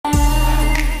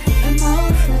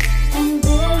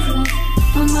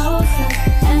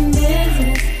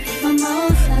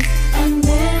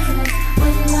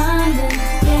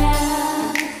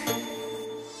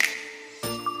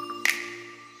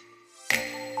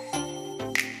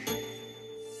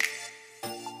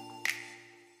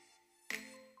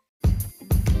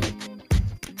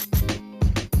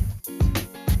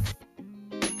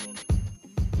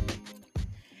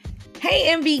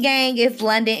Hey MB gang, it's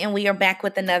London and we are back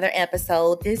with another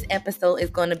episode. This episode is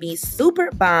going to be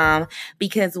super bomb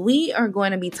because we are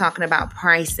going to be talking about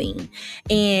pricing.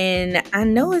 And I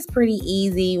know it's pretty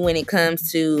easy when it comes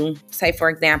to, say for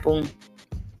example,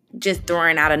 just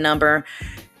throwing out a number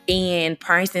and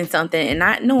pricing something and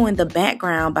not knowing the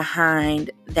background behind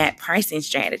that pricing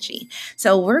strategy.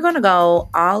 So we're going to go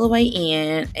all the way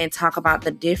in and talk about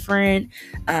the different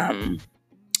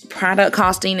product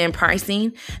costing and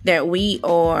pricing that we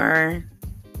are,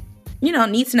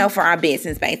 need to know for our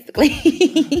business,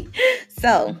 basically.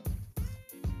 So,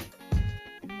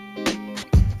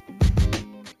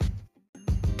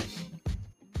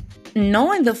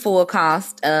 knowing the full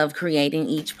cost of creating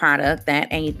each product that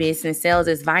a business sells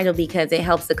is vital because it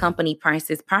helps the company price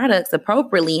its products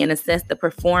appropriately and assess the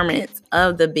performance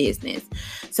of the business.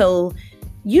 So,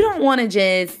 you don't want to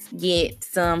just get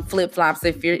some flip-flops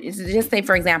if you're just say,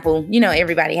 for example,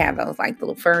 everybody have those like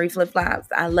little furry flip-flops.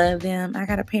 I love them. I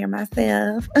got a pair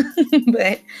myself.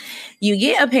 But you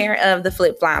get a pair of the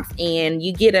flip-flops and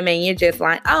you get them and you're just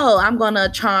like, oh, I'm going to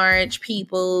charge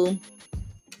people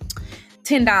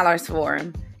 $10 for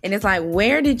them. And it's like,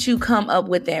 where did you come up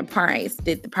with that price?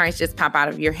 Did the price just pop out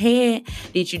of your head?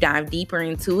 Did you dive deeper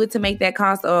into it to make that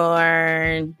cost?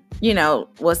 Or,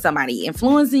 was somebody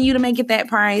influencing you to make it that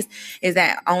price? Is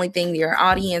that only thing your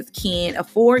audience can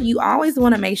afford? You always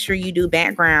want to make sure you do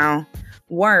background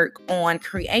work on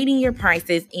creating your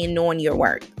prices and knowing your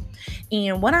worth.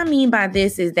 And what I mean by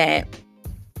this is that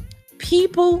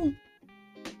people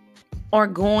are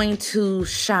going to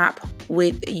shop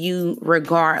with you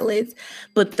regardless.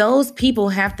 But those people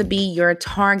have to be your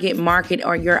target market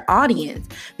or your audience,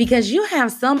 because you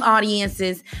have some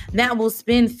audiences that will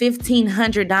spend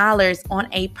 $1,500 on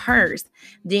a purse.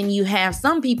 Then you have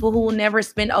some people who will never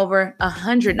spend over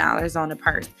 $100 on a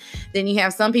purse. Then you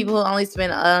have some people who only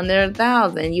spend under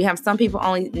 $1,000. You have some people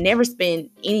only never spend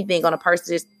anything on a purse,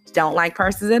 just don't like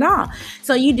purses at all.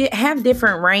 So you have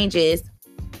different ranges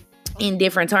in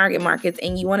different target markets,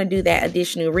 and you want to do that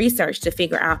additional research to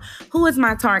figure out who is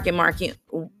my target market.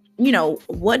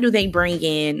 What do they bring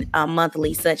in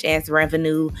monthly, such as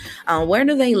revenue? Where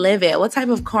do they live at? What type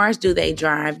of cars do they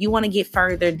drive? You want to get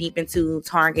further deep into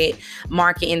target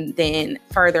market and then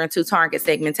further into target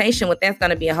segmentation. Well, that's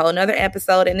going to be a whole nother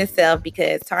episode in itself,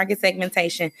 because target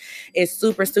segmentation is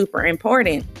super, super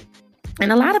important.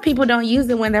 And a lot of people don't use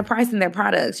it when they're pricing their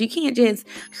products. You can't just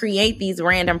create these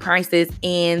random prices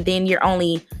and then you're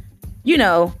only,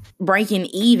 breaking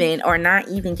even or not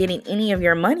even getting any of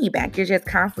your money back. You're just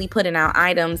constantly putting out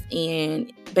items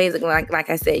and basically, like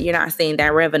I said, you're not seeing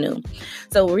that revenue.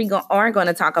 So we are going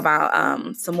to talk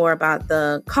about some more about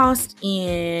the cost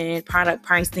in product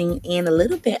pricing and a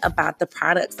little bit about the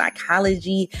product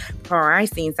psychology,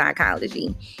 pricing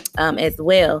psychology as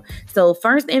well. So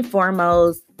first and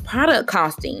foremost, product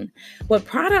costing. What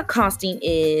product costing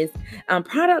is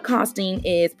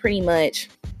pretty much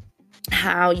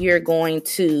how you're going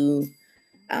to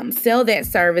sell that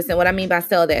service. And what I mean by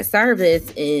sell that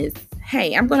service is,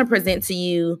 hey, I'm going to present to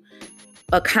you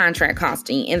a contract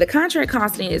costing. And the contract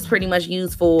costing is pretty much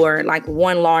used for like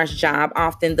one large job,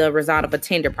 often the result of a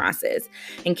tender process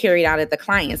and carried out at the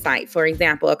client site. For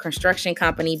example, a construction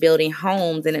company building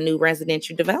homes in a new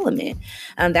residential development.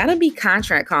 That'll be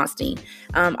contract costing.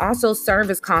 Also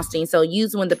service costing. So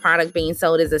used when the product being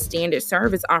sold is a standard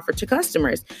service offered to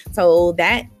customers. So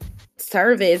that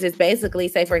service is basically,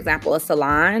 say, for example, a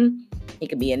salon. It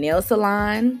could be a nail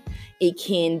salon. It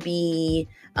can be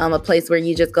a place where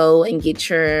you just go and get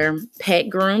your pet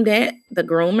groomed at, the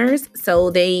groomers. So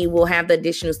they will have the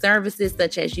additional services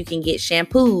such as you can get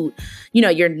shampooed.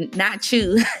 You're not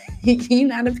you're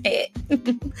not a pet,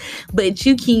 but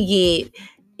you can get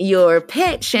your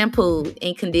pet shampooed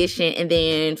and conditioned. And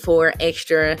then for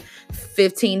extra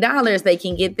 $15, they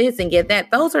can get this and get that.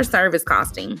 Those are service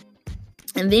costing.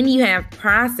 And then you have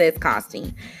process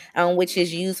costing, which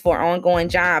is used for ongoing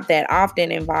job that often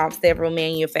involves several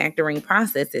manufacturing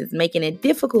processes, making it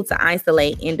difficult to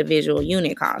isolate individual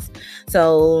unit costs.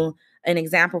 So an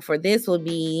example for this would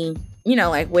be,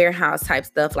 like warehouse type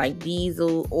stuff like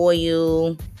diesel,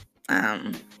 oil,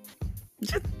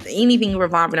 just anything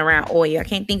revolving around oil. I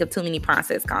can't think of too many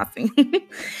process costing.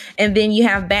 And then you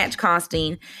have batch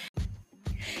costing.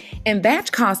 And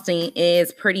batch costing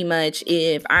is pretty much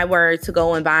if I were to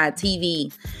go and buy a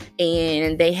TV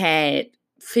and they had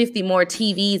 50 more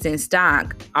TVs in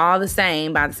stock, all the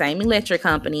same, by the same electric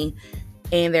company,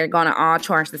 and they're going to all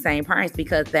charge the same price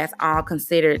because that's all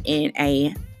considered in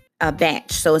a a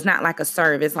batch. So it's not like a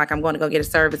service, like I'm going to go get a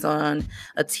service on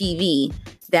a TV.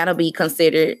 That'll be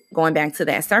considered going back to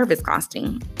that service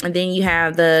costing. And then you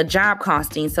have the job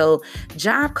costing. So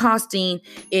job costing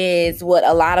is what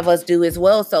a lot of us do as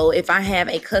well. So if I have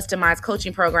a customized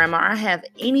coaching program, or I have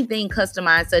anything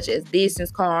customized, such as business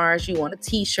cards, you want a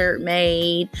t-shirt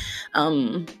made,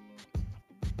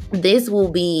 this will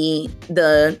be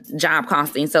the job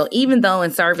costing. So even though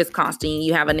in service costing,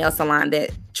 you have a nail salon that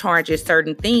charges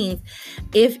certain things,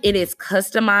 if it is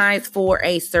customized for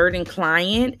a certain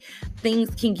client,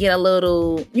 things can get a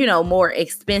little, more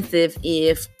expensive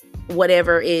if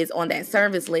whatever is on that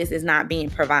service list is not being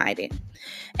provided.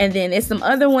 And then it's some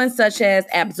other ones such as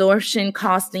absorption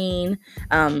costing,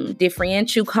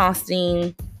 differential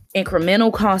costing,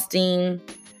 incremental costing,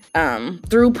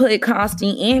 throughput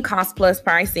costing, and cost plus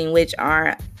pricing, which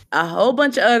are a whole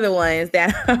bunch of other ones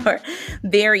that are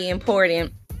very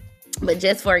important. But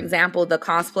just for example, the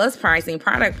cost plus pricing,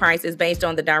 product price is based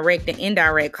on the direct and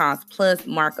indirect cost plus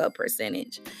markup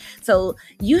percentage. So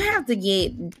you have to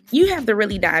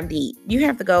really dive deep. You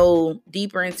have to go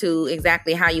deeper into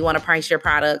exactly how you want to price your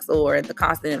products, or the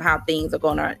costing of how things are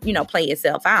going to, play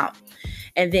itself out.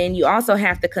 And then you also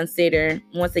have to consider,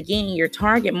 once again, your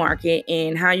target market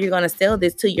and how you're going to sell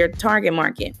this to your target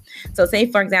market. So say,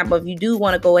 for example, if you do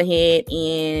want to go ahead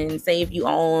and say if you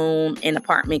own an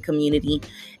apartment community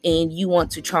and you want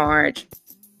to charge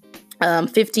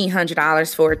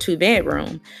 $1,500 for a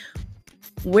 2-bedroom,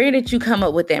 where did you come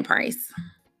up with that price?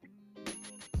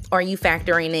 Are you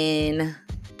factoring in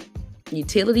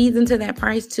utilities into that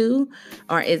price too?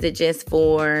 Or is it just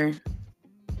for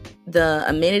the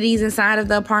amenities inside of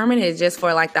the apartment? Is just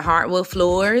for like the hardwood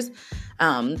floors,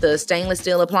 the stainless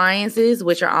steel appliances,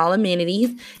 which are all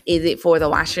amenities? Is it for the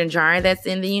washer and dryer that's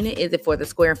in the unit? Is it for the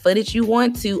square footage? You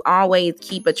want to always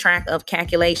keep a track of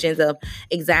calculations of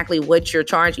exactly what you're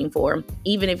charging for.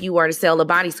 Even if you were to sell a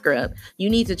body scrub, you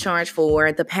need to charge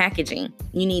for the packaging.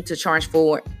 You need to charge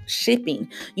for shipping.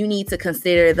 You need to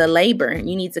consider the labor.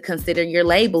 You need to consider your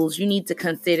labels. You need to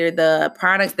consider the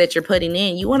products that you're putting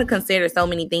in. You want to consider so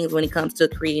many things when it comes to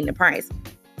creating the price.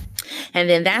 And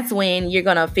then that's when you're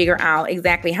going to figure out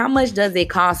exactly how much does it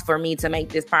cost for me to make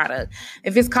this product.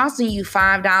 If it's costing you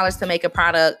 $5 to make a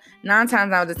product, 9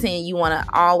 times out of 10, you want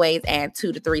to always add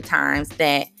 2 to 3 times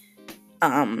that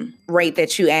rate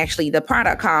that you actually, the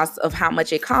product cost of how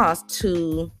much it costs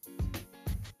to.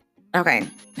 Okay,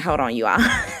 hold on, you all.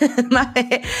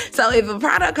 So if a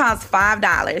product costs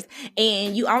 $5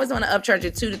 and you always want to upcharge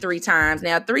it 2 to 3 times.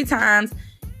 Now, 3 times,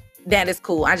 that is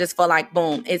cool. I just feel like,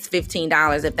 boom, it's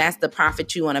 $15. If that's the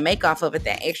profit you want to make off of it,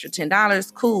 that extra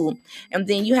 $10, cool. And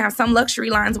then you have some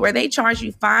luxury lines where they charge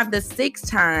you 5 to 6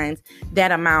 times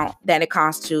that amount that it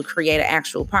costs to create an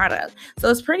actual product.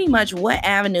 So it's pretty much, what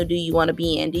avenue do you want to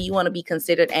be in? Do you want to be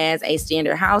considered as a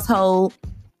standard household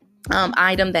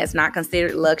item that's not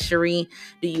considered luxury?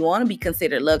 Do you want to be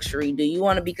considered luxury? Do you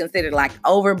want to be considered like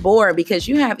overboard? Because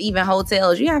you have even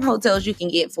hotels. You have hotels you can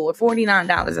get for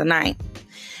 $49 a night.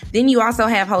 Then you also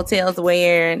have hotels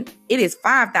where it is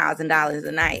 $5,000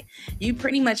 a night. You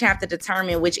pretty much have to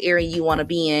determine which area you want to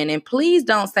be in. And please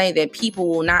don't say that people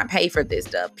will not pay for this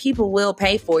stuff. People will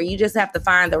pay for it. You just have to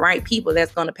find the right people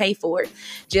that's going to pay for it.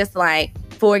 Just like,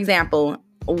 for example,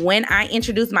 when I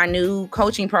introduced my new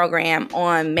coaching program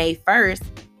on May 1st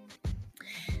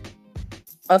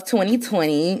of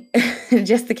 2020,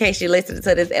 just in case you listened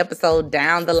to this episode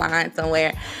down the line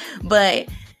somewhere, but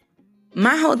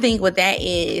my whole thing with that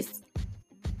is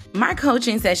my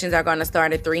coaching sessions are going to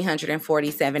start at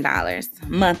 $347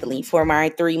 monthly for my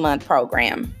 3-month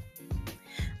program.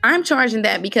 I'm charging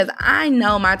that because I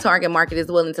know my target market is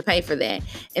willing to pay for that.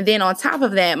 And then on top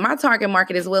of that, my target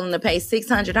market is willing to pay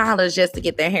 $600 just to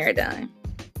get their hair done.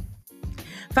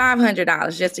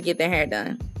 $500 just to get their hair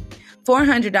done.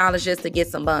 $400 just to get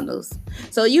some bundles.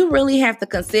 So you really have to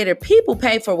consider, people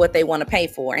pay for what they want to pay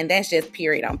for. And that's just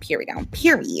period on period on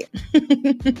period.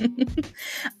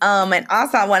 And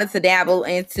also I wanted to dabble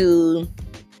into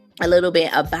a little bit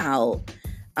about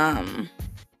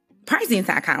pricing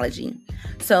psychology.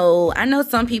 So I know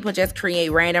some people just create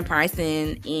random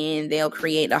pricing and they'll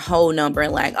create a whole number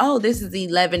like, oh, this is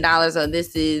 $11 or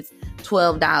this is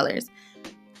 $12.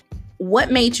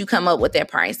 What made you come up with that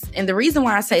price? And the reason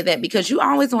why I say that, because you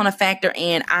always want to factor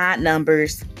in odd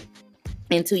numbers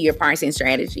into your pricing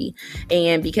strategy.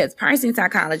 And because pricing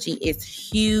psychology is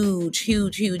huge.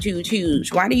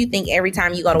 Why do you think every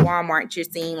time you go to Walmart, you're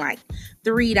seeing like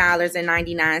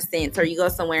 $3.99, or you go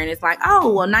somewhere and it's like,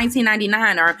 oh, well,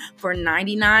 $19.99 or for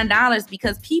 $99?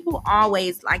 Because people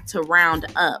always like to round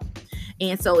up.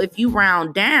 And so if you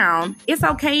round down, it's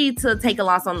okay to take a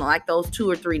loss on like those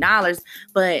 $2 or $3,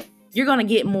 but you're going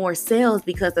to get more sales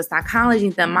because the psychology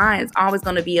of the mind is always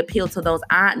going to be appealed to those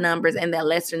odd numbers and that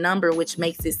lesser number, which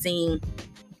makes it seem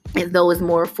as though it's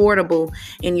more affordable,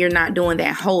 and you're not doing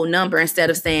that whole number instead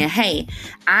of saying, hey,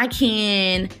 I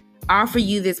can offer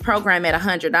you this program at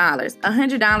 $100.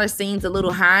 $100 seems a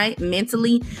little high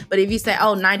mentally, but if you say,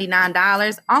 oh,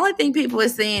 $99, all I think people are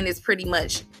saying is pretty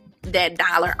much that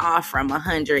dollar off from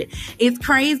 100. It's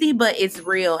crazy, but it's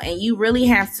real, and you really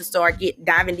have to start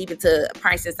diving deep into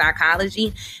pricing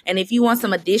psychology. And if you want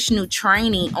some additional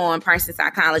training on pricing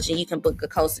psychology, you can book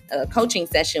a coaching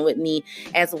session with me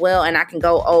as well, and I can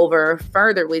go over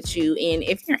further with you. And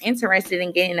if you're interested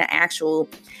in getting an actual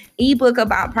ebook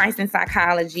about pricing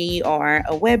psychology or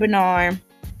a webinar,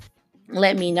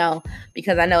 let me know,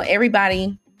 because I know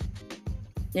everybody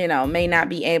may not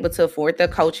be able to afford the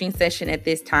coaching session at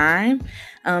this time.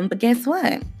 But guess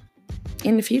what?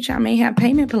 In the future, I may have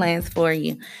payment plans for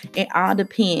you. It all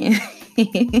depends.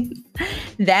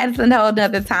 That's a whole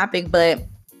other topic. But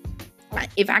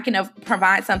if I can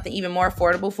provide something even more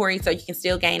affordable for you so you can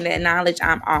still gain that knowledge,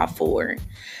 I'm all for it.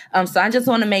 So I just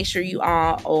want to make sure you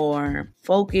all are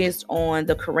focused on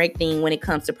the correct thing when it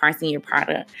comes to pricing your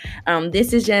product.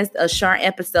 This is just a short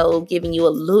episode giving you a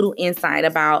little insight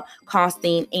about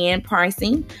costing and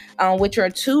pricing, which are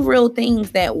two real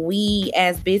things that we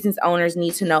as business owners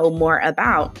need to know more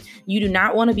about. You do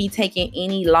not want to be taking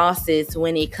any losses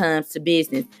when it comes to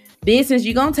business. Business,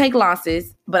 you're going to take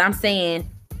losses, but I'm saying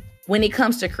when it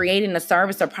comes to creating a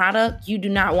service or product, you do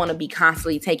not want to be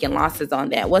constantly taking losses on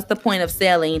that. What's the point of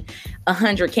selling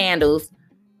 100 candles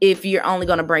if you're only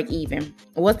going to break even?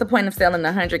 What's the point of selling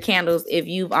 100 candles if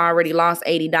you've already lost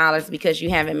 $80 because you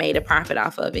haven't made a profit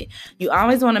off of it? You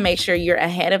always want to make sure you're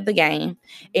ahead of the game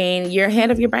and you're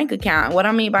ahead of your bank account. What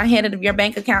I mean by ahead of your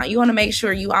bank account, you want to make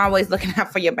sure you always looking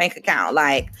out for your bank account.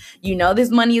 Like, this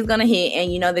money is going to hit,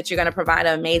 and that you're going to provide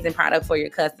an amazing product for your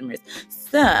customers.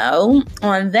 So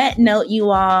on that note,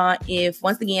 you all, if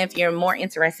you're more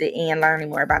interested in learning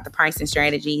more about the pricing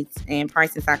strategies and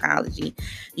pricing psychology,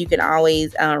 you can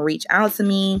always reach out to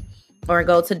me or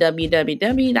go to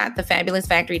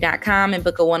www.thefabulousfactory.com and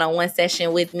book a one-on-one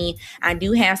session with me. I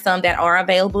do have some that are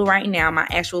available right now. My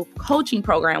actual coaching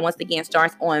program, once again,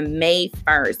 starts on May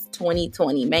 1st,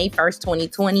 2020. May 1st,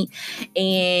 2020.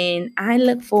 And I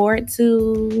look forward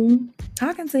to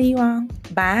talking to you all.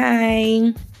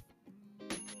 Bye.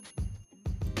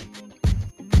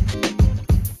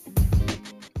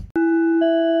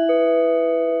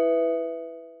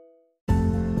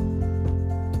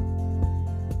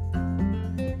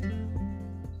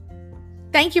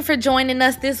 Thank you for joining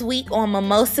us this week on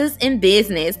Mimosas in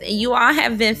Business. You all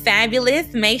have been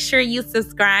fabulous. Make sure you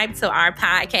subscribe to our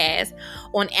podcast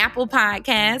on Apple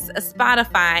Podcasts,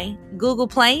 Spotify, Google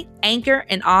Play, Anchor,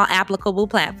 and all applicable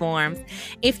platforms.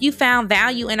 If you found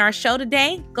value in our show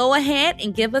today, go ahead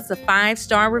and give us a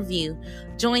 5-star review.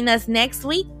 Join us next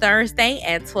week, Thursday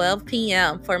at 12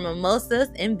 p.m. for Mimosas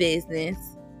in Business.